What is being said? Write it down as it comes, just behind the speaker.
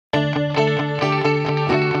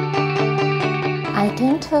I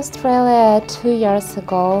came to Australia 2 years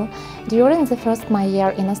ago. During the first my year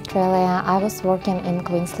in Australia, I was working in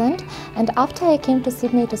Queensland, and after I came to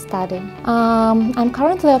Sydney to study. I'm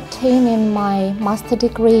currently obtaining my master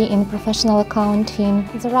degree in professional accounting.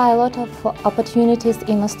 There are a lot of opportunities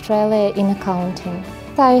in Australia in accounting.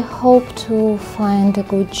 I hope to find a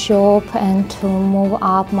good job and to move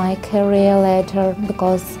up my career ladder,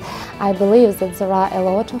 because I believe that there are a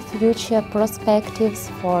lot of future perspectives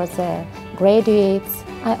for the graduates.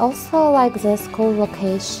 I also like the school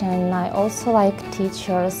location, I also like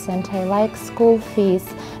teachers, and I like school fees,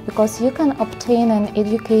 because you can obtain an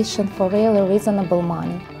education for really reasonable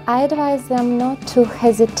money. I advise them not to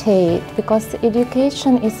hesitate, because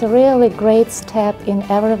education is a really great step in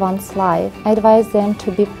everyone's life. I advise them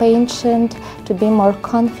to be patient, to be more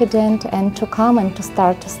confident, and to come and to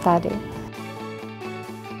start to study.